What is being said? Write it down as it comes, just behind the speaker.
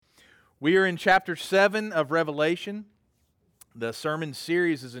We are in chapter 7 of Revelation. The sermon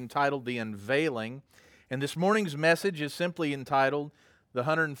series is entitled The Unveiling, and this morning's message is simply entitled The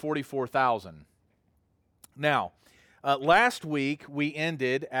 144,000. Now, last week we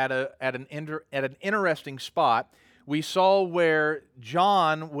ended at an interesting spot. We saw where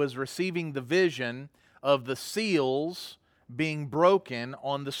John was receiving the vision of the seals being broken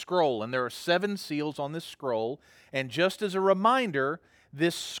on the scroll, and there are 7 seals on this scroll, and just as a reminder,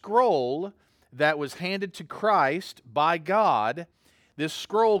 this scroll that was handed to Christ by God, this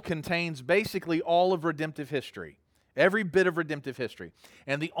scroll contains basically all of redemptive history, every bit of redemptive history.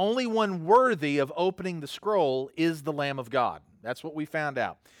 And the only one worthy of opening the scroll is the Lamb of God. That's what we found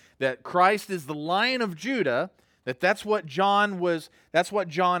out. That Christ is the Lion of Judah, that's what John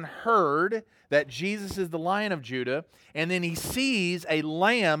heard, that Jesus is the Lion of Judah, and then he sees a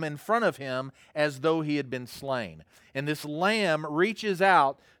lamb in front of him as though he had been slain. And this lamb reaches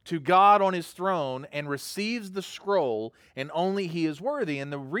out to God on his throne and receives the scroll, and only he is worthy.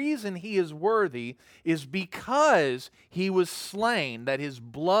 And the reason he is worthy is because he was slain, that his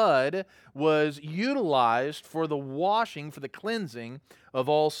blood was utilized for the washing, for the cleansing of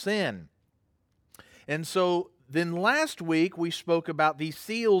all sin. And so then last week we spoke about these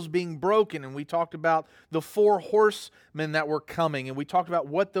seals being broken, and we talked about the 4 horsemen that were coming, and we talked about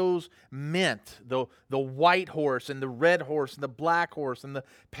what those meant, the white horse and the red horse and the black horse and the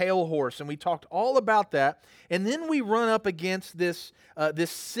pale horse, and we talked all about that. And then we run up against this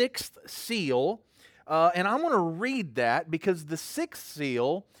 6th seal, and I want to read that because the 6th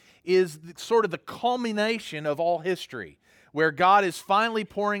seal is sort of the culmination of all history, where God is finally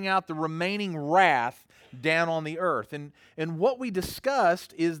pouring out the remaining wrath down on the earth. And what we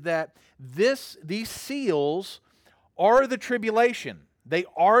discussed is that these seals are the tribulation. They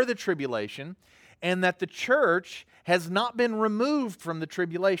are the tribulation, and that the church has not been removed from the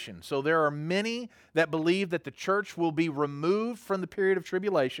tribulation. So there are many that believe that the church will be removed from the period of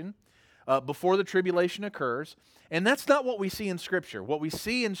tribulation before the tribulation occurs. And that's not what we see in Scripture. What we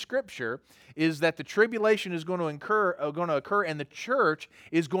see in Scripture is that the tribulation is going to occur, and the church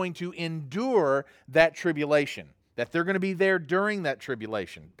is going to endure that tribulation, that they're going to be there during that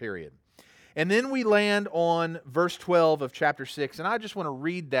tribulation period. And then we land on verse 12 of chapter 6, and I just want to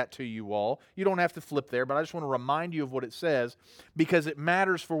read that to you all. You don't have to flip there, but I just want to remind you of what it says because it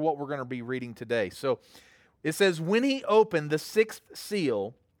matters for what we're going to be reading today. So it says, "When he opened the 6th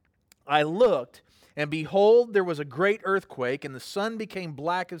seal, I looked, and behold, there was a great earthquake, and the sun became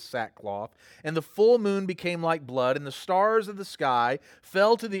black as sackcloth, and the full moon became like blood, and the stars of the sky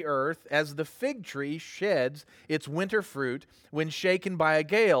fell to the earth as the fig tree sheds its winter fruit when shaken by a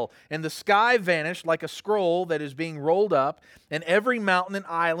gale. And the sky vanished like a scroll that is being rolled up, and every mountain and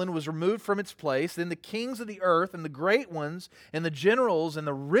island was removed from its place. Then the kings of the earth, and the great ones, and the generals, and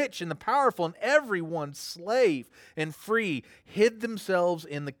the rich, and the powerful, and everyone, slave and free, hid themselves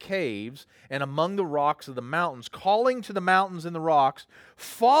in the caves and among the rocks of the mountains, calling to the mountains and the rocks,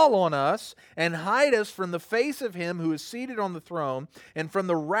 'Fall on us and hide us from the face of him who is seated on the throne and from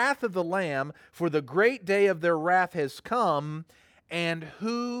the wrath of the Lamb, for the great day of their wrath has come, and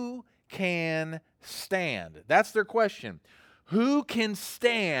who can stand?'" That's their question. Who can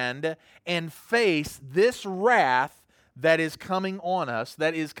stand and face this wrath that is coming on us,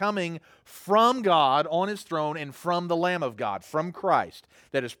 that is coming from God on his throne and from the Lamb of God, from Christ,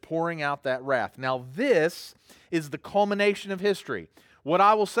 that is pouring out that wrath? Now, this is the culmination of history. What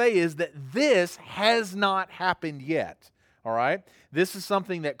I will say is that this has not happened yet, all right? This is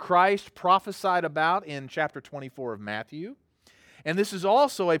something that Christ prophesied about in chapter 24 of Matthew, and this is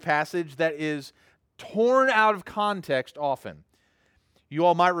also a passage that is torn out of context often. You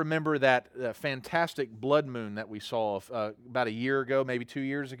all might remember that fantastic blood moon that we saw about a year ago, maybe 2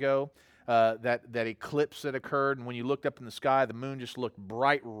 years ago, that eclipse that occurred. And when you looked up in the sky, the moon just looked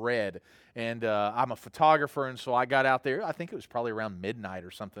bright red. And I'm a photographer, and so I got out there. I think it was probably around midnight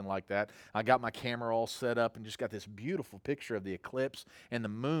or something like that. I got my camera all set up and just got this beautiful picture of the eclipse. And the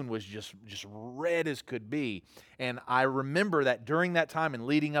moon was just red as could be. And I remember that during that time and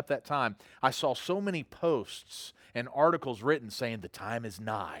leading up that time, I saw so many posts and articles written saying the time is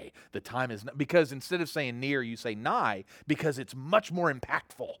nigh, the time is nigh. Because instead of saying near, you say nigh, because it's much more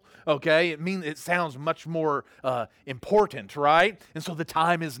impactful, okay? It sounds much more important, right? And so the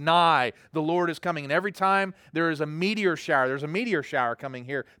time is nigh, the Lord is coming. And every time there is a meteor shower, there's a meteor shower coming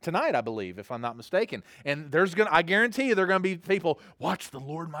here tonight, I believe, if I'm not mistaken. And I guarantee you there are going to be people, watch, the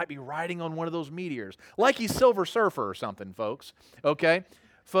Lord might be riding on one of those meteors, like he's Silver Surfer or something, folks, okay?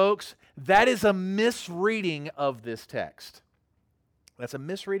 Folks, that is a misreading of this text. That's a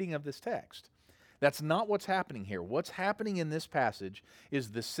misreading of this text. That's not what's happening here. What's happening in this passage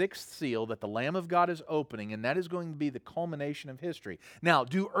is the sixth seal that the Lamb of God is opening, and that is going to be the culmination of history. Now,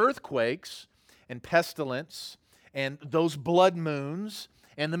 do earthquakes and pestilence and those blood moons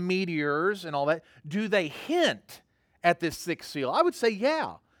and the meteors and all that, do they hint at this sixth seal? I would say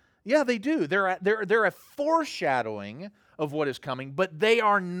yeah. Yeah, they do. They're a foreshadowing of what is coming, but they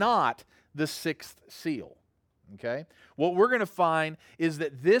are not the sixth seal. Okay? What we're going to find is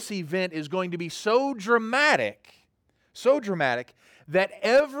that this event is going to be so dramatic that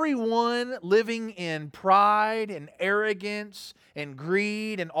everyone living in pride and arrogance and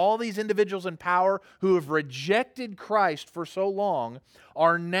greed and all these individuals in power who have rejected Christ for so long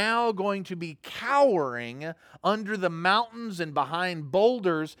are now going to be cowering under the mountains and behind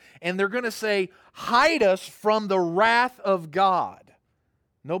boulders, and they're going to say, "Hide us from the wrath of God."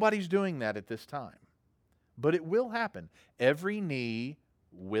 Nobody's doing that at this time. But it will happen. Every knee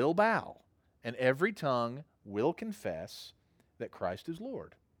will bow, and every tongue will confess that Christ is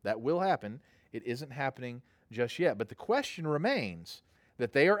Lord. That will happen. It isn't happening just yet. But the question remains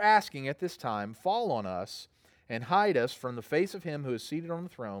that they are asking at this time, "Fall on us and hide us from the face of him who is seated on the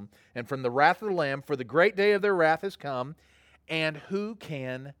throne and from the wrath of the Lamb, for the great day of their wrath has come, and who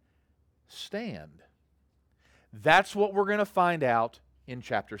can stand?" That's what we're going to find out in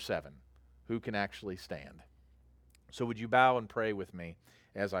chapter 7. Who can actually stand? So would you bow and pray with me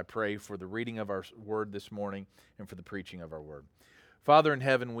as I pray for the reading of our word this morning and for the preaching of our word. Father in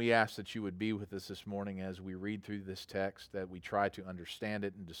heaven, we ask that you would be with us this morning as we read through this text, that we try to understand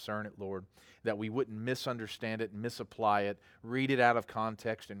it and discern it, Lord, that we wouldn't misunderstand it, misapply it, read it out of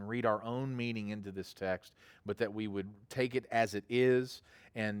context, and read our own meaning into this text, but that we would take it as it is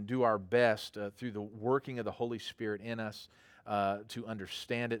and do our best through the working of the Holy Spirit in us to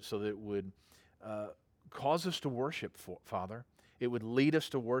understand it so that it would cause us to worship, Father. It would lead us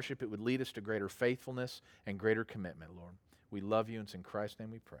to worship. It would lead us to greater faithfulness and greater commitment, Lord. We love you, and it's in Christ's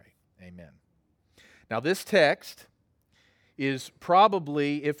name we pray. Amen. Now, this text is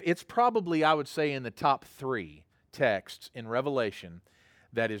probably, I would say, in the top 3 texts in Revelation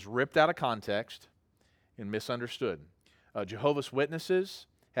that is ripped out of context and misunderstood. Jehovah's Witnesses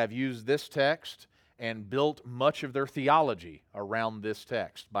have used this text and built much of their theology around this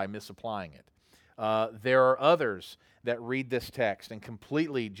text by misapplying it. There are others that read this text and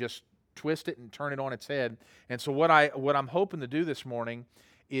completely just twist it and turn it on its head. And so what I'm hoping to do this morning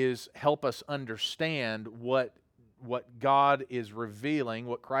is help us understand what God is revealing,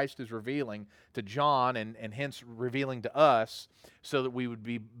 what Christ is revealing to John and hence revealing to us, so that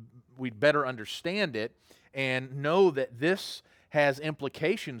we'd better understand it and know that this has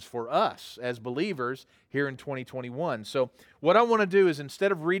implications for us as believers here in 2021. So what I want to do is, instead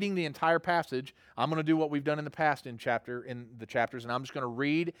of reading the entire passage, I'm going to do what we've done in the past in the chapters, and I'm just going to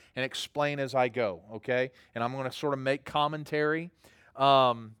read and explain as I go, okay? And I'm going to sort of make commentary,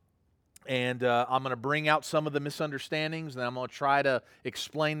 and I'm going to bring out some of the misunderstandings, and I'm going to try to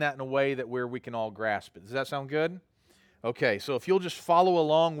explain that in a way that where we can all grasp it. Does that sound good? Okay, so if you'll just follow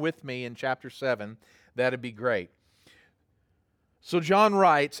along with me in chapter 7, that'd be great. So John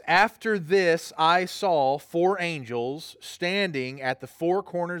writes, "After this I saw 4 angels standing at the 4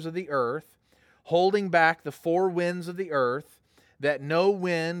 corners of the earth, holding back the 4 winds of the earth, that no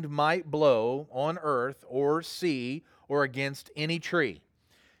wind might blow on earth or sea or against any tree."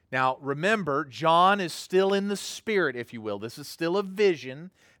 Now remember, John is still in the Spirit, if you will. This is still a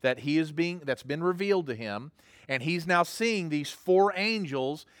vision that's been revealed to him, and he's now seeing these 4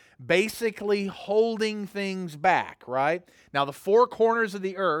 angels basically holding things back, right? Now, the 4 corners of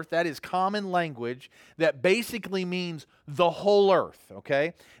the earth, that is common language that basically means the whole earth,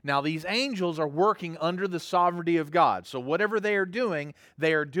 okay? Now, these angels are working under the sovereignty of God. So whatever they are doing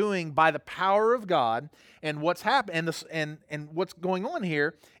by the power of God. And what's happened, and what's going on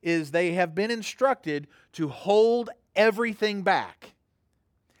here is they have been instructed to hold everything back.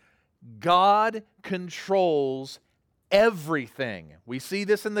 God controls everything. We see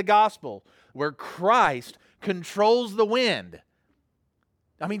this in the gospel where Christ controls the wind.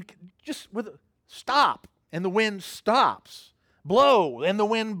 I mean, just stop and the wind stops. Blow and the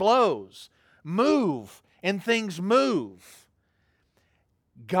wind blows. Move and things move.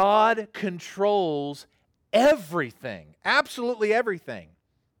 God controls everything, absolutely everything.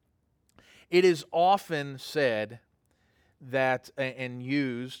 It is often said that and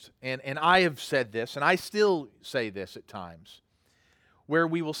used, and I have said this, and I still say this at times, where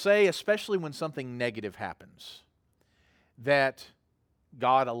we will say, especially when something negative happens, that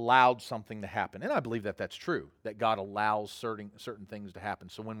God allowed something to happen. And I believe that that's true, that God allows certain things to happen.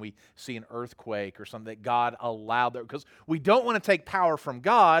 So when we see an earthquake or something, that God allowed that, because we don't want to take power from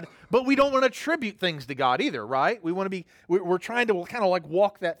God, but we don't want to attribute things to God either, right? We're trying to kind of like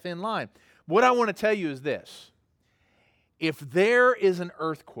walk that thin line. What I want to tell you is this. If there is an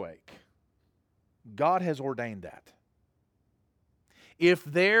earthquake, God has ordained that. If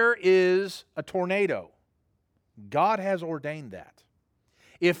there is a tornado, God has ordained that.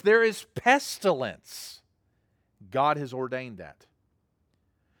 If there is pestilence, God has ordained that.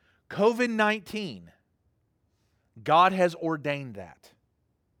 COVID-19, God has ordained that.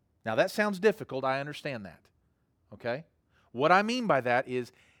 Now that sounds difficult, I understand that. Okay? What I mean by that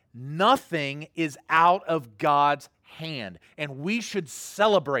is nothing is out of God's hand, and we should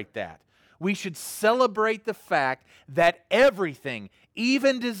celebrate that. We should celebrate the fact that everything,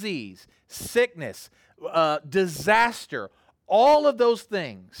 even disease, sickness, disaster, all of those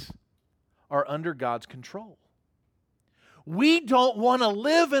things are under God's control. We don't want to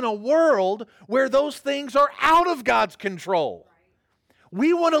live in a world where those things are out of God's control.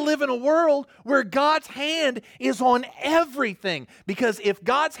 We want to live in a world where God's hand is on everything. Because if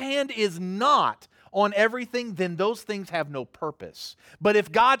God's hand is not on everything, then those things have no purpose. But if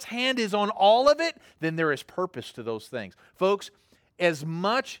God's hand is on all of it, then there is purpose to those things. Folks, as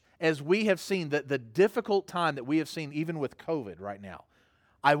much as we have seen the difficult time that we have seen even with COVID right now,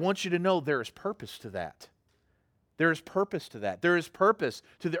 I want you to know there is purpose to that. There is purpose to that. There is purpose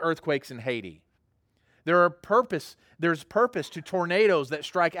to the earthquakes in Haiti. There's purpose to tornadoes that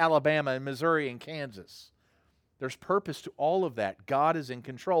strike Alabama and Missouri and Kansas. There's purpose to all of that. God is in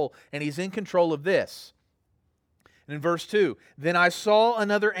control, and He's in control of this. And in verse 2, then I saw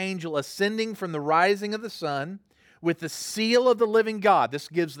another angel ascending from the rising of the sun with the seal of the living God. This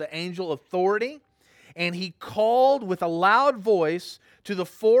gives the angel authority. And he called with a loud voice to the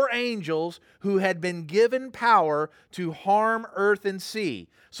 4 angels who had been given power to harm earth and sea.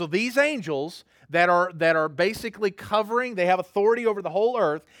 So these angels that are basically covering, they have authority over the whole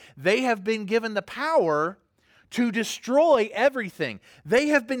earth. They have been given the power to destroy everything. They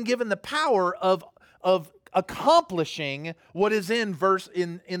have been given the power of accomplishing what is in the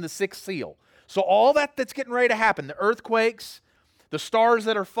 6th seal. So all that's getting ready to happen, the earthquakes, the stars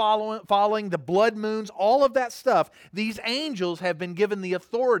that are falling, the blood moons, all of that stuff, these angels have been given the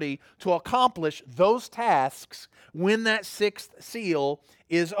authority to accomplish those tasks when that 6th seal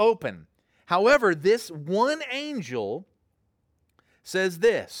is open. However, this one angel says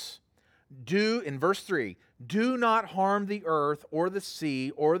this, in verse 3, do not harm the earth or the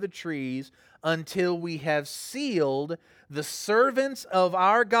sea or the trees until we have sealed the servants of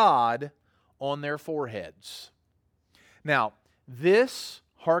our God on their foreheads. Now, this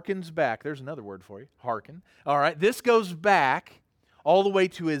harkens back. There's another word for you, hearken. All right, this goes back all the way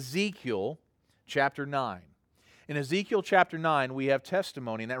to Ezekiel chapter 9. In Ezekiel chapter 9, we have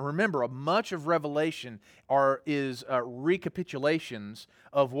testimony. Now remember, much of Revelation is recapitulations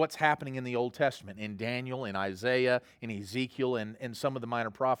of what's happening in the Old Testament, in Daniel, in Isaiah, in Ezekiel, and some of the minor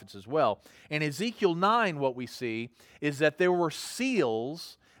prophets as well. In Ezekiel 9, what we see is that there were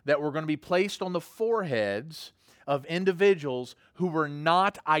seals that were going to be placed on the foreheads of individuals who were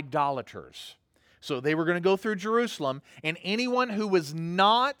not idolaters. So they were going to go through Jerusalem, and anyone who was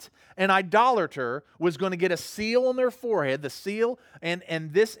not an idolater was going to get a seal on their forehead, the seal, and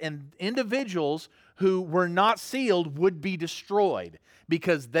individuals who were not sealed would be destroyed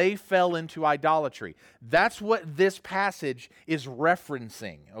because they fell into idolatry. That's what this passage is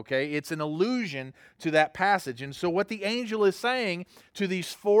referencing, okay? It's an allusion to that passage. And so what the angel is saying to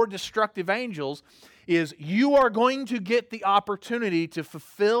these 4 destructive angels is, you are going to get the opportunity to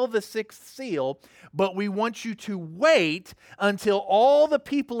fulfill the 6th seal, but we want you to wait until all the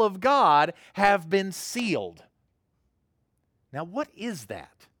people of God have been sealed. Now, what is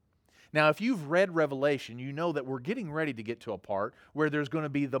that? Now, if you've read Revelation, you know that we're getting ready to get to a part where there's going to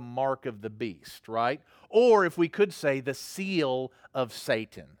be the mark of the beast, right? Or if we could say the seal of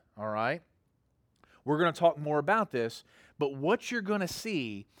Satan, all right? We're going to talk more about this, but what you're going to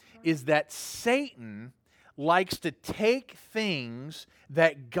see is that Satan likes to take things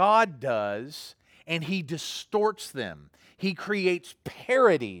that God does and he distorts them. He creates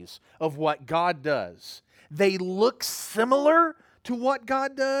parodies of what God does. They look similar to what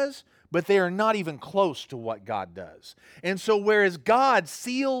God does, but they are not even close to what God does. And so whereas God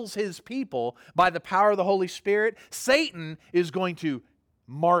seals His people by the power of the Holy Spirit, Satan is going to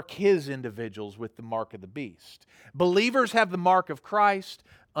mark his individuals with the mark of the beast. Believers have the mark of Christ.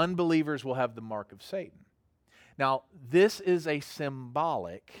 Unbelievers will have the mark of Satan. Now, this is a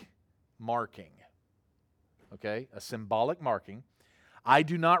symbolic marking. Okay? A symbolic marking. I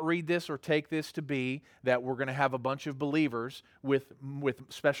do not read this or take this to be that we're going to have a bunch of believers with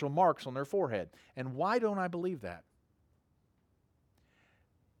special marks on their forehead. And why don't I believe that?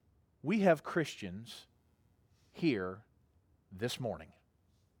 We have Christians here this morning.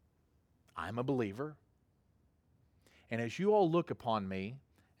 I'm a believer. And as you all look upon me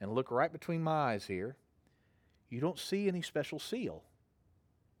and look right between my eyes here, you don't see any special seal.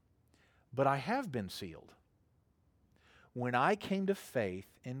 But I have been sealed. When I came to faith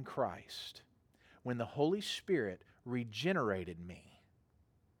in Christ, when the Holy Spirit regenerated me,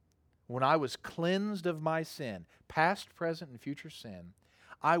 when I was cleansed of my sin, past, present, and future sin,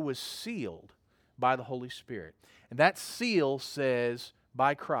 I was sealed by the Holy Spirit. And that seal says,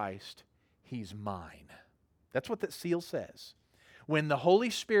 by Christ, He's mine. That's what that seal says. When the Holy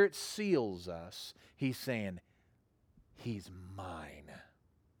Spirit seals us, He's saying, He's mine.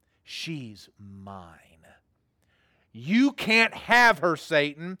 She's mine. You can't have her,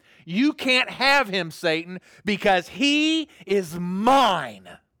 Satan. You can't have him, Satan, because he is mine.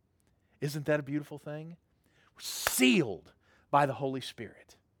 Isn't that a beautiful thing? We're sealed by the Holy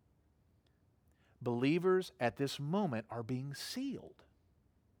Spirit. Believers at this moment are being sealed.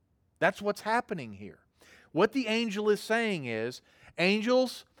 That's what's happening here. What the angel is saying is,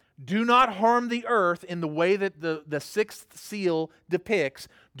 angels, do not harm the earth in the way that the sixth seal depicts.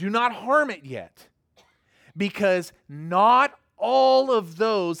 Do not harm it yet. Because not all of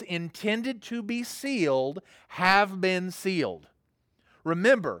those intended to be sealed have been sealed.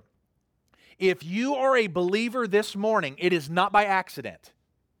 Remember, if you are a believer this morning, it is not by accident.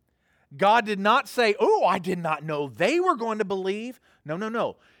 God did not say, oh, I did not know they were going to believe.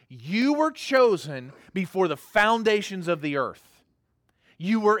 No. You were chosen before the foundations of the earth.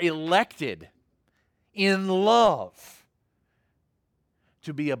 You were elected in love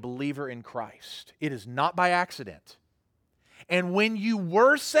to be a believer in Christ. It is not by accident. And when you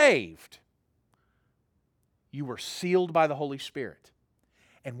were saved, you were sealed by the Holy Spirit.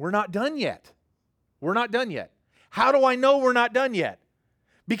 And we're not done yet. We're not done yet. How do I know we're not done yet?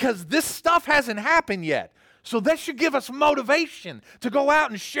 Because this stuff hasn't happened yet. So that should give us motivation to go out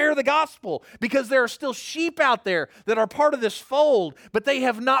and share the gospel, because there are still sheep out there that are part of this fold, but they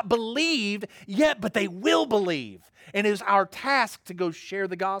have not believed yet, but they will believe. And it is our task to go share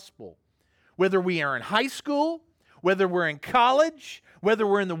the gospel. Whether we are in high school, whether we're in college, whether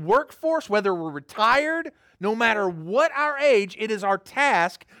we're in the workforce, whether we're retired, no matter what our age, it is our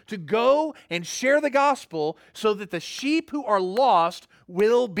task to go and share the gospel so that the sheep who are lost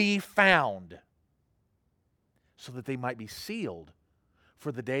will be found, so that they might be sealed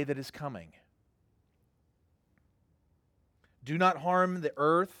for the day that is coming. Do not harm the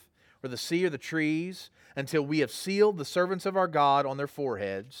earth or the sea or the trees until we have sealed the servants of our God on their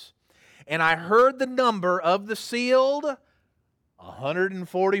foreheads. And I heard the number of the sealed,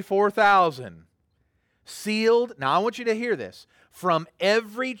 144,000. Sealed, now I want you to hear this, from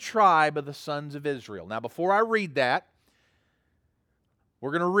every tribe of the sons of Israel. Now before I read that,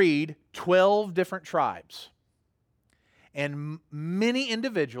 we're going to read 12 different tribes. And many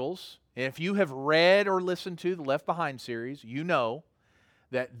individuals, if you have read or listened to the Left Behind series, you know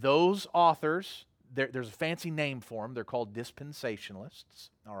that those authors, there's a fancy name for them. They're called dispensationalists,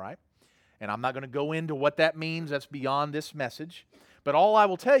 all right? And I'm not going to go into what that means. That's beyond this message. But all I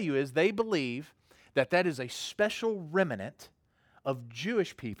will tell you is they believe that that is a special remnant of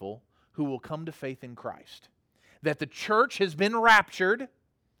Jewish people who will come to faith in Christ. That the church has been raptured,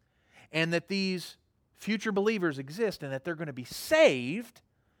 and that these future believers exist, and that they're going to be saved,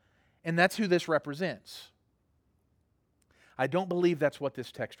 and that's who this represents. I don't believe that's what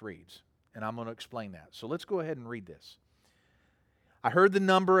this text reads, and I'm going to explain that. So let's go ahead and read this. I heard the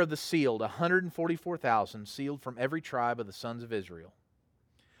number of the sealed, 144,000, sealed from every tribe of the sons of Israel.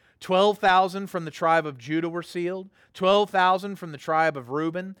 12,000 from the tribe of Judah were sealed, 12,000 from the tribe of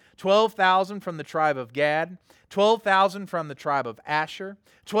Reuben, 12,000 from the tribe of Gad, 12,000 from the tribe of Asher,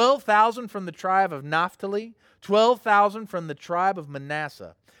 12,000 from the tribe of Naphtali, 12,000 from the tribe of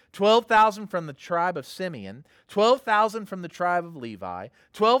Manasseh, 12,000 from the tribe of Simeon, 12,000 from the tribe of Levi,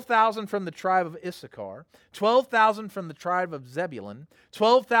 12,000 from the tribe of Issachar, 12,000 from the tribe of Zebulun,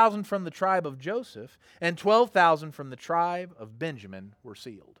 12,000 from the tribe of Joseph, and 12,000 from the tribe of Benjamin were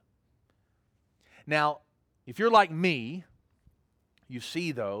sealed. Now, if you're like me, you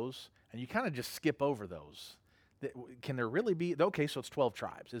see those, and you kind of just skip over those. Can there really be, okay, so it's 12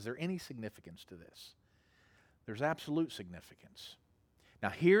 tribes. Is there any significance to this? There's absolute significance. Now,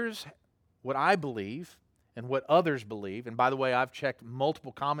 here's what I believe and what others believe. And by the way, I've checked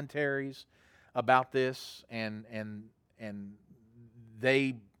multiple commentaries about this, and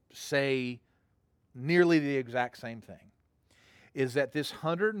they say nearly the exact same thing. is that this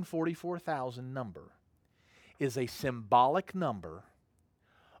 144,000 number is a symbolic number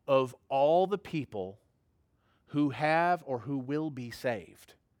of all the people who have or who will be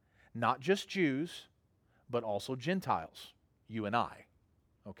saved. Not just Jews, but also Gentiles, you and I.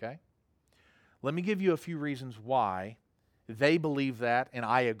 Okay? Let me give you a few reasons why they believe that and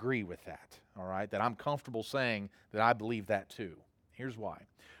I agree with that. All right? That I'm comfortable saying that I believe that too. Here's why.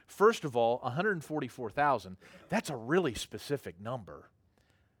 First of all, 144,000, that's a really specific number.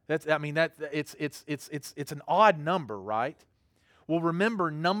 It's an odd number, right? Well,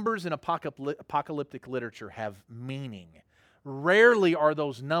 remember, numbers in apocalyptic literature have meaning. Rarely are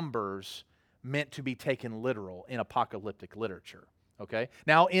those numbers meant to be taken literal in apocalyptic literature. Okay?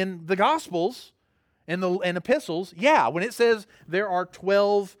 Now, in the Gospels and epistles, yeah, when it says there are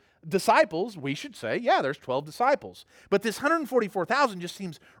 12 disciples, we should say, yeah, there's 12 disciples. But this 144,000 just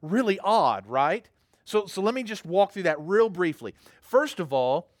seems really odd, right? So let me just walk through that real briefly. First of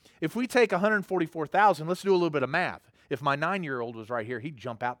all, if we take 144,000, let's do a little bit of math. If my 9-year-old was right here, he'd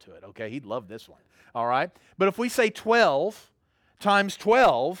jump out to it, okay? He'd love this one, all right? But if we say 12 times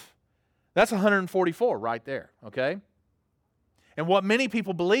 12, that's 144 right there, okay? And what many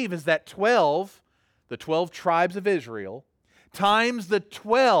people believe is that 12, the 12 tribes of Israel, times the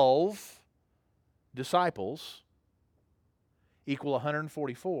 12 disciples equal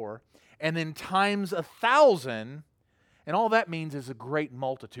 144, and then times 1,000, and all that means is a great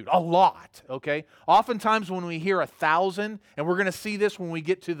multitude, a lot, okay? Oftentimes when we hear 1,000, and we're going to see this when we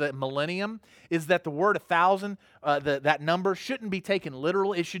get to the millennium, is that the word 1,000, that number shouldn't be taken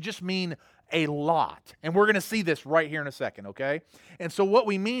literal. It should just mean a lot. And we're going to see this right here in a second, okay? And so what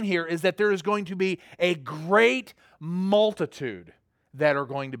we mean here is that there is going to be a great multitude that are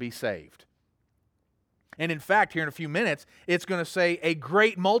going to be saved. And in fact, here in a few minutes, it's going to say a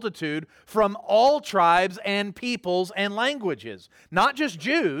great multitude from all tribes and peoples and languages. Not just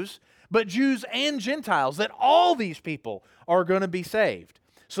Jews, but Jews and Gentiles, that all these people are going to be saved.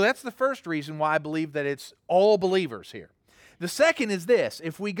 So that's the first reason why I believe that it's all believers here. The second is this.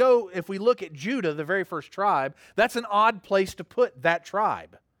 If we look at Judah, the very first tribe, that's an odd place to put that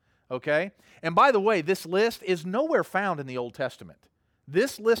tribe. Okay? And by the way, this list is nowhere found in the Old Testament.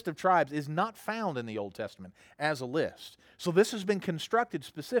 This list of tribes is not found in the Old Testament as a list. So this has been constructed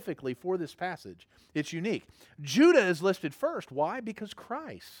specifically for this passage. It's unique. Judah is listed first. Why? Because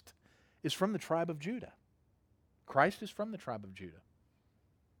Christ is from the tribe of Judah. Christ is from the tribe of Judah.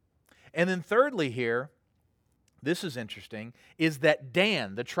 And then thirdly here, this is interesting, is that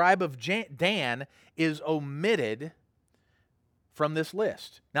Dan, the tribe of Dan, is omitted from this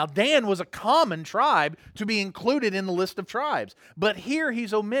list. Now, Dan was a common tribe to be included in the list of tribes, but here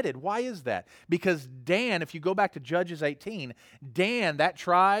he's omitted. Why is that? Because Dan, if you go back to Judges 18, Dan, that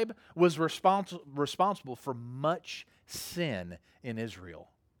tribe, was responsible for much sin in Israel.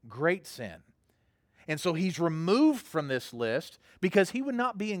 Great sin. And so he's removed from this list because he would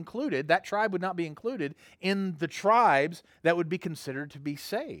not be included, that tribe would not be included in the tribes that would be considered to be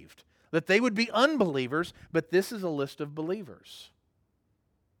saved. That they would be unbelievers, but this is a list of believers.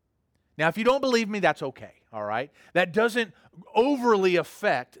 Now, if you don't believe me, that's okay, all right? That doesn't overly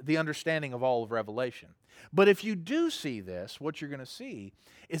affect the understanding of all of Revelation. But if you do see this, what you're going to see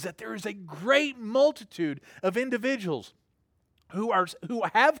is that there is a great multitude of individuals who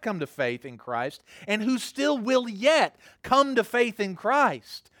have come to faith in Christ and who still will yet come to faith in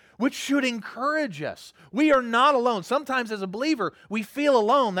Christ, which should encourage us. We are not alone. Sometimes as a believer, we feel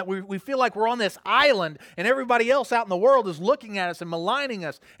alone, that we feel like we're on this island and everybody else out in the world is looking at us and maligning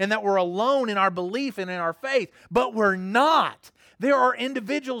us, and that we're alone in our belief and in our faith. But we're not. There are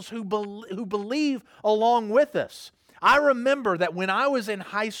individuals who believe along with us. I remember that when I was in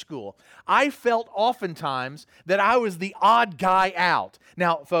high school, I felt oftentimes that I was the odd guy out.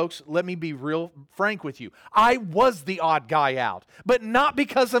 Now, folks, let me be real frank with you. I was the odd guy out, but not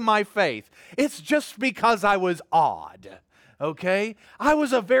because of my faith. It's just because I was odd, okay? I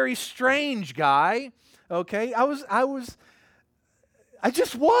was a very strange guy, okay? I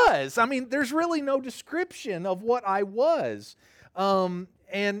just was. I mean, there's really no description of what I was.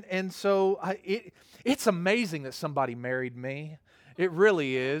 And so it's amazing that somebody married me. It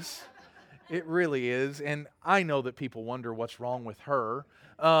really is. It really is. And I know that people wonder what's wrong with her.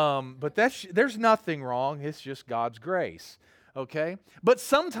 But there's nothing wrong. It's just God's grace. Okay? But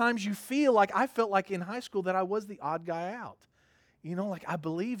sometimes you feel like, I felt like in high school that I was the odd guy out. You know, like I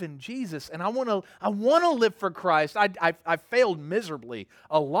believe in Jesus and I want to live for Christ. I failed miserably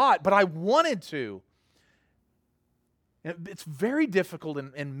a lot, but I wanted to. It's very difficult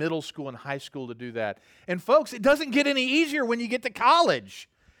in middle school and high school to do that. And folks, it doesn't get any easier when you get to college.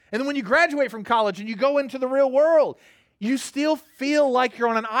 And then when you graduate from college and you go into the real world, you still feel like you're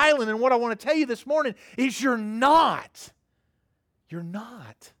on an island. And what I want to tell you this morning is you're not. You're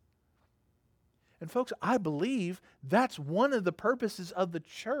not. And folks, I believe that's one of the purposes of the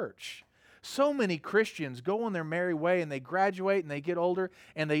church. So many Christians go on their merry way and they graduate and they get older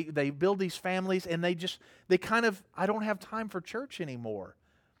and they build these families and I don't have time for church anymore.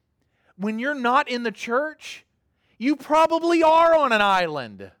 When you're not in the church, you probably are on an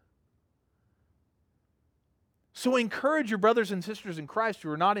island. So encourage your brothers and sisters in Christ who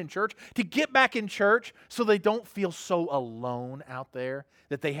are not in church to get back in church so they don't feel so alone out there,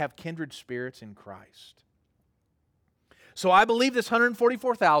 that they have kindred spirits in Christ. So I believe this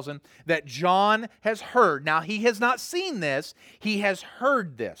 144,000 that John has heard. Now, he has not seen this. He has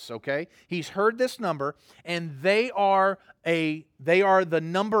heard this, okay? He's heard this number, and they are the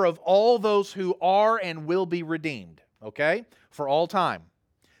number of all those who are and will be redeemed, okay? For all time.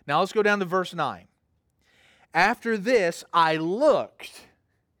 Now, let's go down to verse 9. After this, I looked,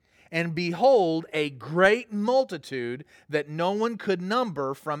 and behold, a great multitude that no one could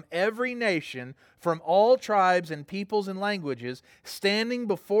number from every nation, from all tribes and peoples and languages, standing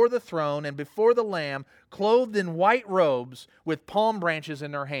before the throne and before the Lamb, clothed in white robes with palm branches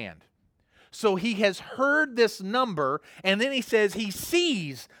in their hand. So he has heard this number, and then he says he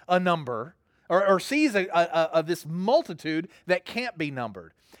sees a number, or sees this multitude that can't be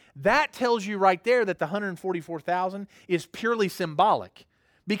numbered. That tells you right there that the 144,000 is purely symbolic,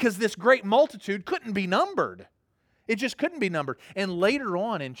 because this great multitude couldn't be numbered. It just couldn't be numbered. And later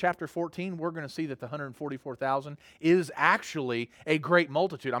on in chapter 14, we're going to see that the 144,000 is actually a great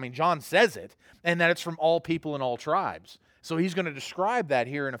multitude. I mean, John says it, and that it's from all people and all tribes. So he's going to describe that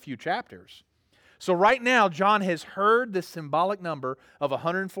here in a few chapters. So right now, John has heard this symbolic number of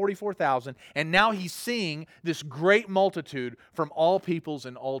 144,000, and now he's seeing this great multitude from all peoples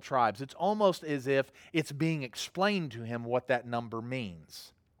and all tribes. It's almost as if it's being explained to him what that number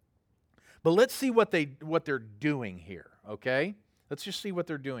means. But let's see what they're doing here, okay? Let's just see what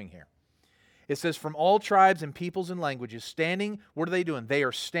they're doing here. It says, from all tribes and peoples and languages, standing, what are they doing? They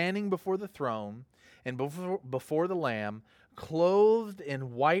are standing before the throne and before the Lamb, clothed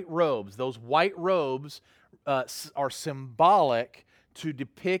in white robes. Those white robes are symbolic to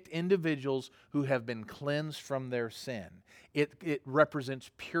depict individuals who have been cleansed from their sin. It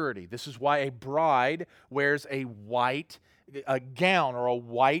represents purity. This is why a bride wears a gown or a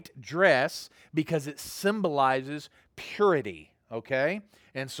white dress, because it symbolizes purity, okay?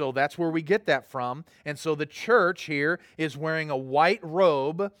 And so that's where we get that from. And so the church here is wearing a white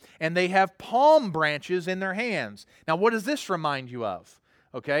robe, and they have palm branches in their hands. Now, what does this remind you of?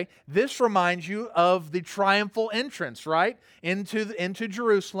 Okay, this reminds you of the triumphal entrance, right? Into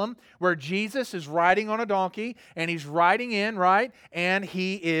Jerusalem, where Jesus is riding on a donkey, and he's riding in, right? And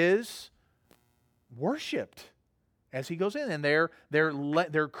he is worshipped as he goes in, and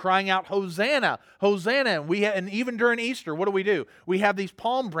they're crying out, Hosanna, Hosanna. And even during Easter, what do? We have these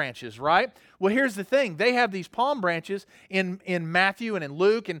palm branches, right? Well, here's the thing. They have these palm branches in Matthew and in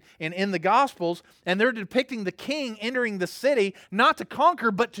Luke and in the Gospels, and they're depicting the king entering the city, not to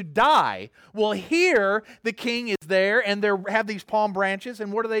conquer, but to die. Well, here, the king is there, and they have these palm branches,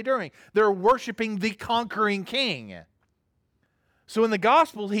 and what are they doing? They're worshiping the conquering king. So in the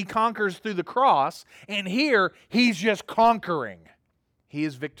gospel, he conquers through the cross, and here, he's just conquering. He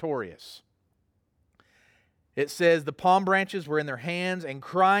is victorious. It says, the palm branches were in their hands, and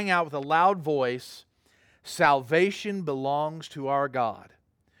crying out with a loud voice, salvation belongs to our God,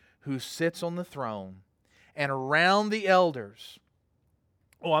 who sits on the throne, and around the elders,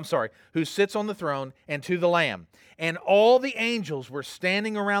 who sits on the throne, and to the Lamb. And all the angels were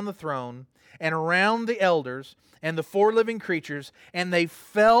standing around the throne, and around the elders, and the four living creatures, and they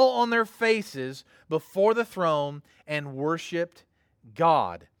fell on their faces before the throne and worshiped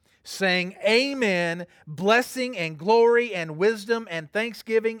God, saying, Amen, blessing and glory and wisdom and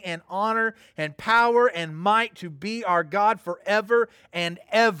thanksgiving and honor and power and might to be our God forever and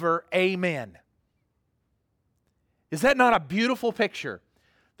ever. Amen. Is that not a beautiful picture?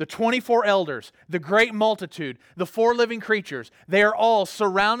 The 24 elders, the great multitude, the four living creatures, they are all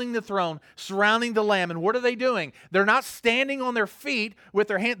surrounding the throne, surrounding the Lamb. And what are they doing? They're not standing on their feet with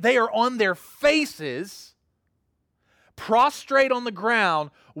their hands. They are on their faces, prostrate on the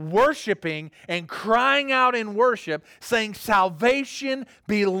ground, worshiping and crying out in worship, saying, salvation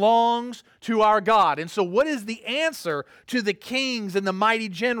belongs to our God. And so what is the answer to the kings and the mighty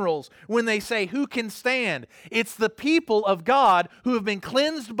generals when they say, who can stand? It's the people of God who have been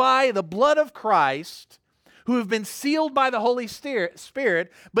cleansed by the blood of Christ, who have been sealed by the Holy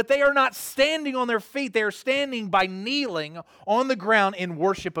Spirit, but they are not standing on their feet. They are standing by kneeling on the ground in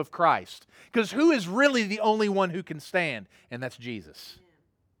worship of Christ. Because who is really the only one who can stand? And that's Jesus.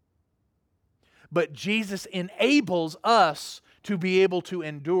 But Jesus enables us to be able to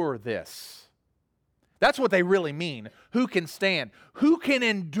endure this. That's what they really mean. Who can stand? Who can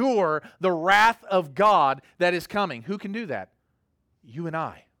endure the wrath of God that is coming? Who can do that? You and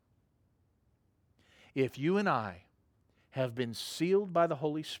I. If you and I have been sealed by the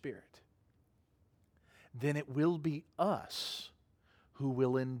Holy Spirit, then it will be us who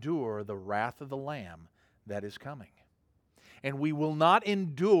will endure the wrath of the Lamb that is coming. And we will not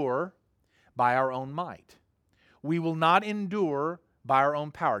endure by our own might. We will not endure by our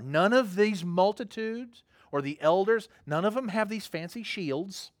own power. None of these multitudes or the elders, none of them have these fancy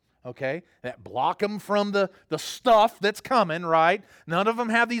shields, okay, that block them from the stuff that's coming, right? None of them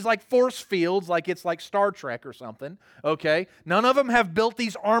have these like force fields like it's like Star Trek or something, okay? None of them have built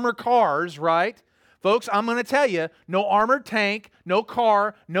these armor cars, right? Folks, I'm going to tell you, no armored tank, no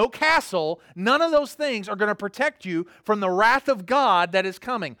car, no castle, none of those things are going to protect you from the wrath of God that is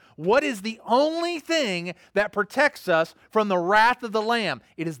coming. What is the only thing that protects us from the wrath of the Lamb?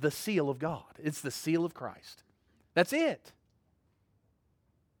 It is the seal of God. It's the seal of Christ. That's it.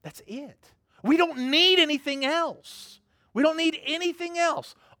 That's it. We don't need anything else. We don't need anything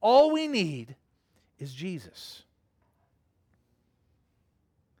else. All we need is Jesus.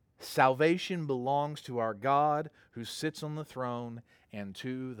 Salvation belongs to our God who sits on the throne and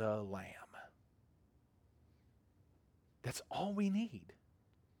to the Lamb. That's all we need.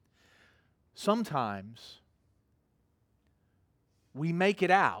 Sometimes we make it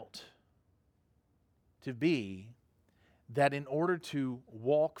out to be that in order to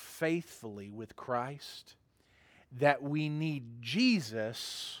walk faithfully with Christ, that we need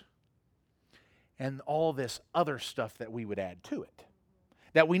Jesus and all this other stuff that we would add to it.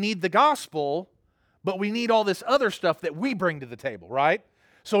 That we need the gospel, but we need all this other stuff that we bring to the table, right?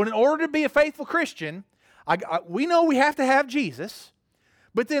 So in order to be a faithful Christian, we know we have to have Jesus,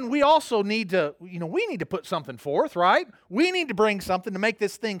 but then we also need to, we need to put something forth, right? We need to bring something to make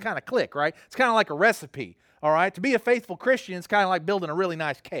this thing kind of click, right? It's kind of like a recipe, all right? To be a faithful Christian, it's kind of like building a really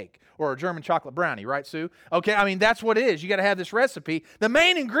nice cake or a German chocolate brownie, right, Sue? Okay, I mean, that's what it is. You got to have this recipe. The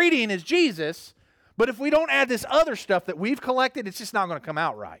main ingredient is Jesus. But if we don't add this other stuff that we've collected, it's just not going to come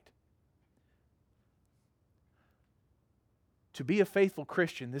out right. To be a faithful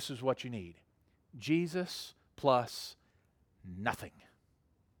Christian, this is what you need. Jesus plus nothing.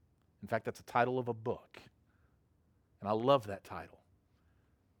 In fact, that's the title of a book. And I love that title.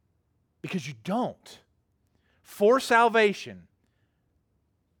 Because you don't. For salvation,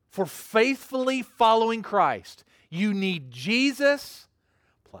 for faithfully following Christ, you need Jesus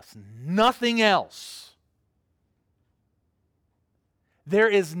plus nothing else. There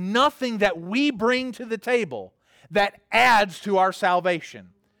is nothing that we bring to the table that adds to our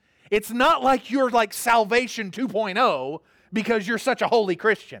salvation. It's not like you're like salvation 2.0 because you're such a holy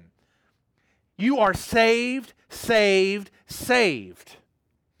Christian. You are saved, saved, saved.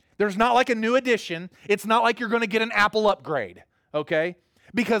 There's not like a new edition. It's not like you're going to get an Apple upgrade, okay?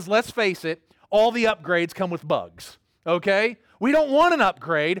 Because let's face it, all the upgrades come with bugs, okay? We don't want an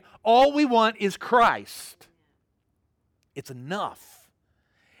upgrade. All we want is Christ. It's enough.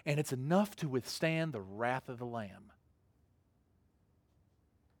 And it's enough to withstand the wrath of the Lamb.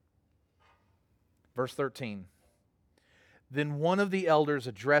 Verse 13. Then one of the elders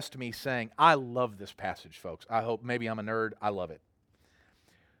addressed me saying, I love this passage, folks. I hope, maybe I'm a nerd. I love it.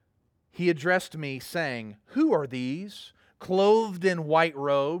 He addressed me saying, who are these, clothed in white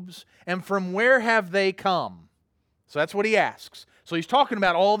robes, and from where have they come? So that's what he asks. So he's talking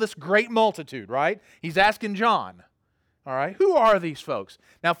about all this great multitude, right? He's asking John, all right, who are these folks?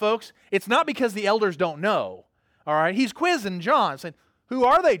 Now, folks, it's not because the elders don't know, all right? He's quizzing John, saying, who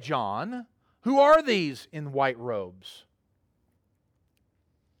are they, John? Who are these in white robes?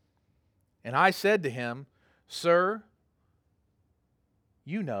 And I said to him, sir,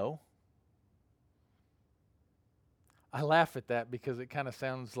 you know. I laugh at that because it kind of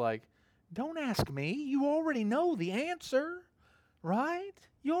sounds like, don't ask me. You already know the answer, right?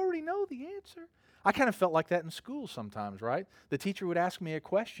 You already know the answer. I kind of felt like that in school sometimes, right? The teacher would ask me a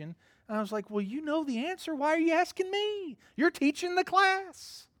question, and I was like, well, you know the answer. Why are you asking me? You're teaching the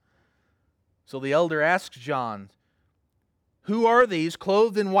class. So the elder asks John, who are these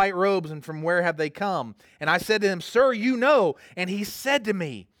clothed in white robes, and from where have they come? And I said to him, sir, you know. And he said to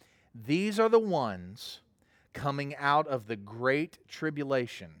me, these are the ones coming out of the great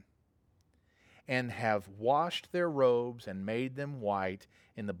tribulation, and have washed their robes and made them white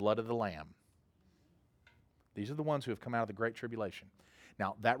in the blood of the Lamb. These are the ones who have come out of the Great Tribulation.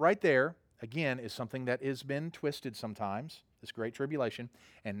 Now, that right there, again, is something that has been twisted sometimes, this Great Tribulation.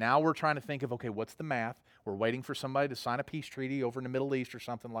 And now we're trying to think of, okay, what's the math? We're waiting for somebody to sign a peace treaty over in the Middle East or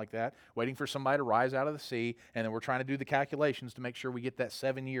something like that, waiting for somebody to rise out of the sea, and then we're trying to do the calculations to make sure we get that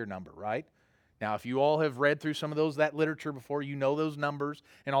 7-year number, right? Now, if you all have read through some of that literature before, you know those numbers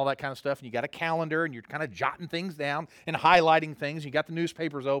and all that kind of stuff, and you got a calendar, and you're kind of jotting things down and highlighting things. You got the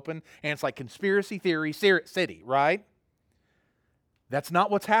newspapers open, and it's like conspiracy theory city, right? That's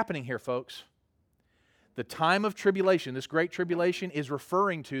not what's happening here, folks. The time of tribulation, this Great Tribulation, is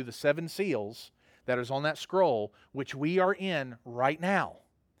referring to the 7 seals that is on that scroll, which we are in right now.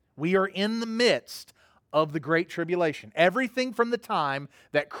 We are in the midst of the Great Tribulation. Everything from the time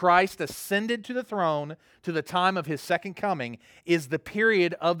that Christ ascended to the throne to the time of His second coming is the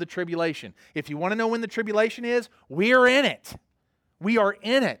period of the tribulation. If you want to know when the tribulation is, we are in it. We are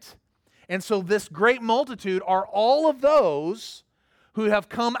in it. And so this great multitude are all of those who have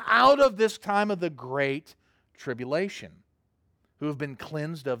come out of this time of the Great Tribulation, who have been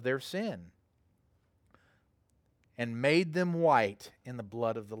cleansed of their sin and made them white in the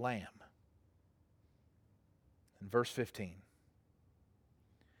blood of the Lamb. In verse 15,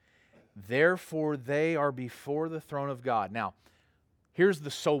 therefore they are before the throne of God. Now, here's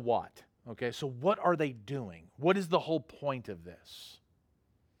the so what. Okay, so what are they doing? What is the whole point of this?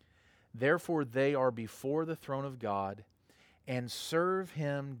 Therefore they are before the throne of God and serve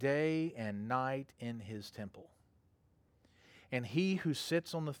Him day and night in His temple. And He who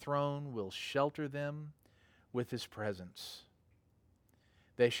sits on the throne will shelter them with His presence.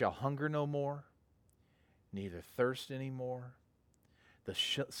 They shall hunger no more, neither thirst any more. The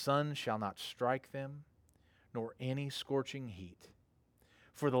sun shall not strike them, nor any scorching heat.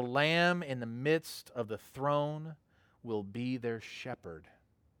 For the Lamb in the midst of the throne will be their shepherd,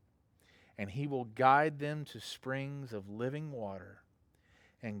 and He will guide them to springs of living water,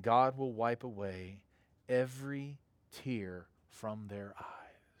 and God will wipe away every tear from their eyes.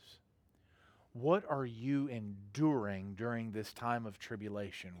 What are you enduring during this time of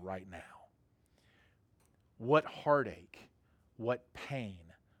tribulation right now? What heartache, what pain,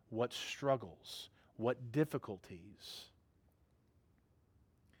 what struggles, what difficulties?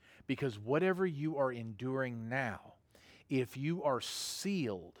 Because whatever you are enduring now, if you are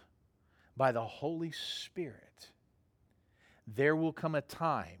sealed by the Holy Spirit, there will come a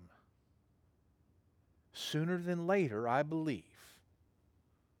time, sooner than later, I believe,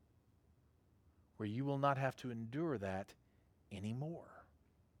 where you will not have to endure that anymore.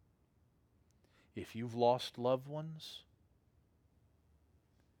 If you've lost loved ones,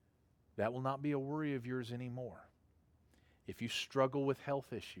 that will not be a worry of yours anymore. If you struggle with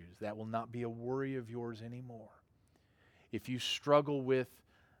health issues, that will not be a worry of yours anymore. If you struggle with,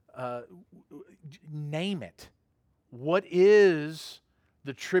 name it, what is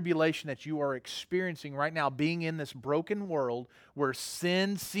the tribulation that you are experiencing right now, being in this broken world where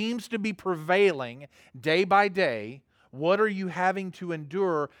sin seems to be prevailing day by day? What are you having to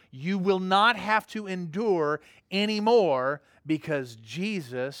endure? You will not have to endure anymore because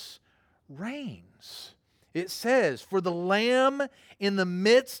Jesus reigns. It says, for the Lamb in the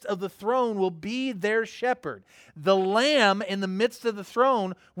midst of the throne will be their shepherd. The Lamb in the midst of the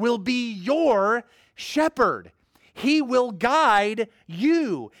throne will be your shepherd. He will guide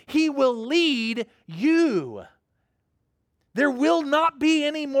you. He will lead you. There will not be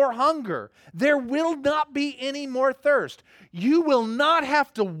any more hunger. There will not be any more thirst. You will not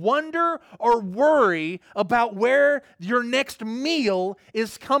have to wonder or worry about where your next meal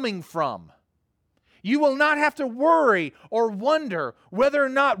is coming from. You will not have to worry or wonder whether or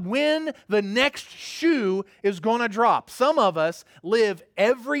not when the next shoe is going to drop. Some of us live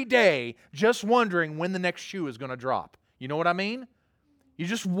every day just wondering when the next shoe is going to drop. You know what I mean? You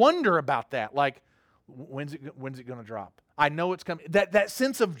just wonder about that. Like, when's it going to drop? I know it's coming. That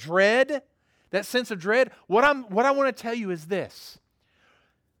sense of dread, what I want to tell you is this.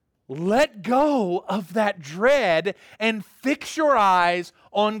 Let go of that dread and fix your eyes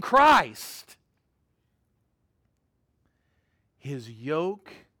on Christ. His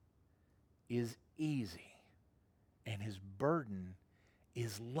yoke is easy and His burden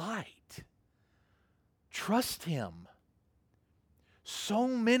is light. Trust Him. So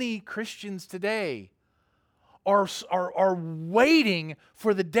many Christians today are waiting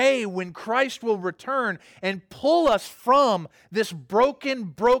for the day when Christ will return and pull us from this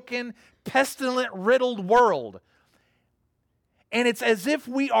broken, pestilent, riddled world. And it's as if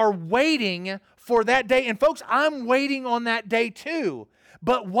we are waiting for that day. And folks, I'm waiting on that day too.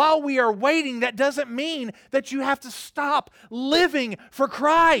 But while we are waiting, that doesn't mean that you have to stop living for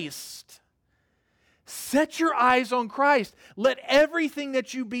Christ. Set your eyes on Christ. Let everything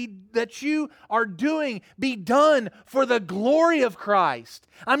that you are doing be done for the glory of Christ.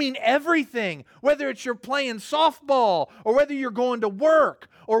 I mean everything, whether it's you're playing softball or whether you're going to work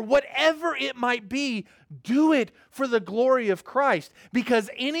or whatever it might be, do it for the glory of Christ. Because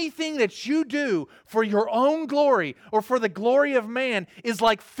anything that you do for your own glory or for the glory of man is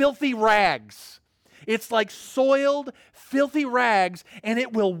like filthy rags. It's like soiled, filthy rags, and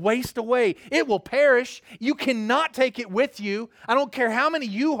it will waste away. It will perish. You cannot take it with you. I don't care how many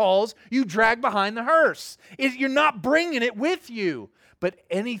U-Hauls you drag behind the hearse. You're not bringing it with you. But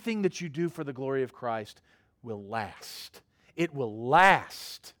anything that you do for the glory of Christ will last. It will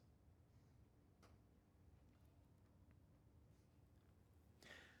last.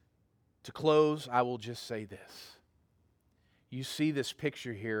 To close, I will just say this. You see this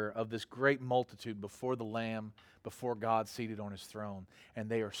picture here of this great multitude before the Lamb, before God seated on His throne. And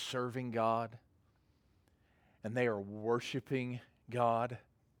they are serving God. And they are worshiping God.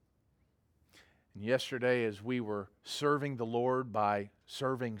 And yesterday, as we were serving the Lord by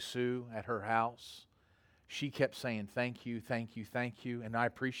serving Sue at her house, she kept saying, "Thank you, thank you, thank you." And I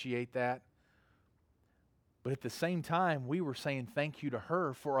appreciate that. But at the same time, we were saying thank you to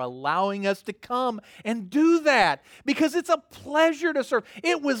her for allowing us to come and do that, because it's a pleasure to serve.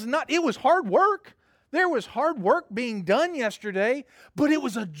 It was hard work. There was hard work being done yesterday, but it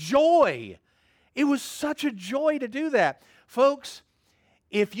was a joy. It was such a joy to do that. Folks,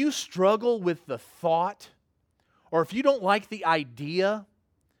 if you struggle with the thought, or if you don't like the idea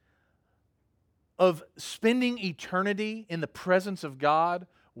of spending eternity in the presence of God,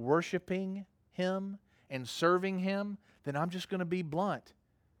 worshiping Him and serving Him, then I'm just going to be blunt.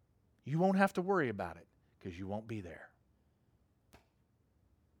 You won't have to worry about it, because you won't be there.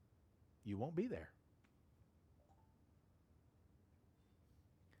 You won't be there.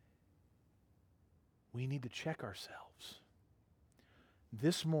 We need to check ourselves.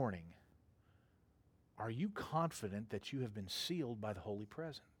 This morning, are you confident that you have been sealed by the Holy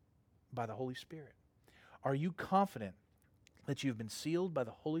Spirit? Are you confident that you've been sealed by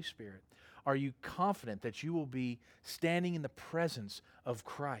the Holy Spirit? Are you confident that you will be standing in the presence of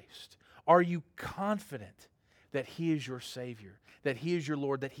Christ? Are you confident that He is your Savior, that He is your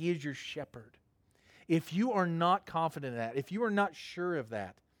Lord, that He is your shepherd? If you are not confident in that, if you are not sure of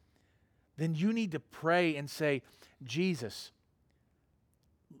that, then you need to pray and say, "Jesus,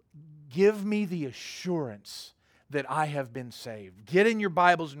 give me the assurance that I have been saved." Get in your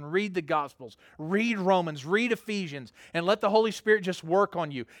Bibles and read the Gospels. Read Romans, read Ephesians, and let the Holy Spirit just work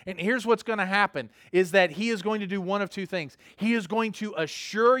on you. And here's what's going to happen, is that He is going to do one of two things. He is going to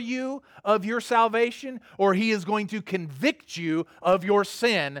assure you of your salvation, or He is going to convict you of your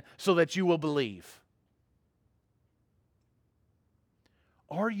sin so that you will believe.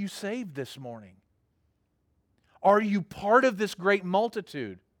 Are you saved this morning? Are you part of this great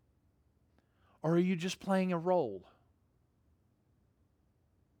multitude? Or are you just playing a role?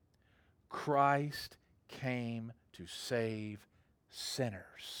 Christ came to save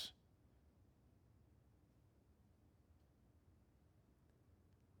sinners.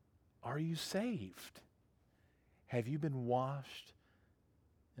 Are you saved? Have you been washed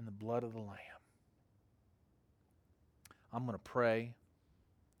in the blood of the Lamb? I'm going to pray,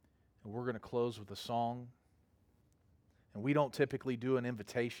 and we're going to close with a song. And we don't typically do an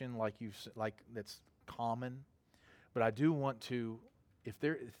invitation like that's common, but I do want to, if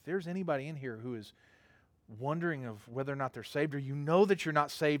there's anybody in here who is wondering of whether or not they're saved, or you know that you're not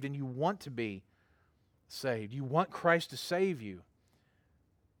saved and you want to be saved, you want Christ to save you,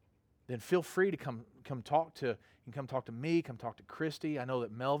 then feel free to come talk to. You can come talk to me, come talk to Christy. I know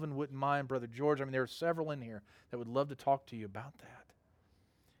that Melvin wouldn't mind, Brother George. I mean, there are several in here that would love to talk to you about that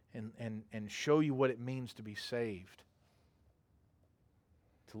and show you what it means to be saved,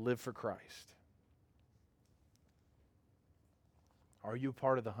 to live for Christ. Are you a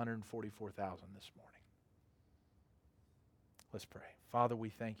part of the 144,000 this morning? Let's pray. Father, we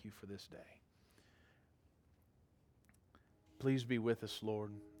thank You for this day. Please be with us,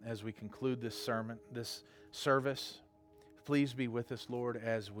 Lord, as we conclude this sermon, this service. Please be with us, Lord,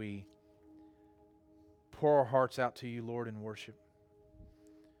 as we pour our hearts out to You, Lord, in worship.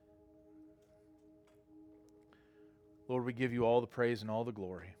 Lord, we give You all the praise and all the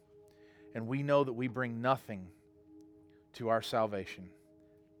glory. And we know that we bring nothing to our salvation,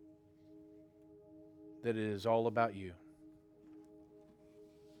 that it is all about You.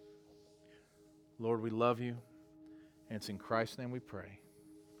 Lord, we love You, and it's in Christ's name we pray.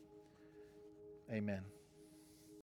 Amen.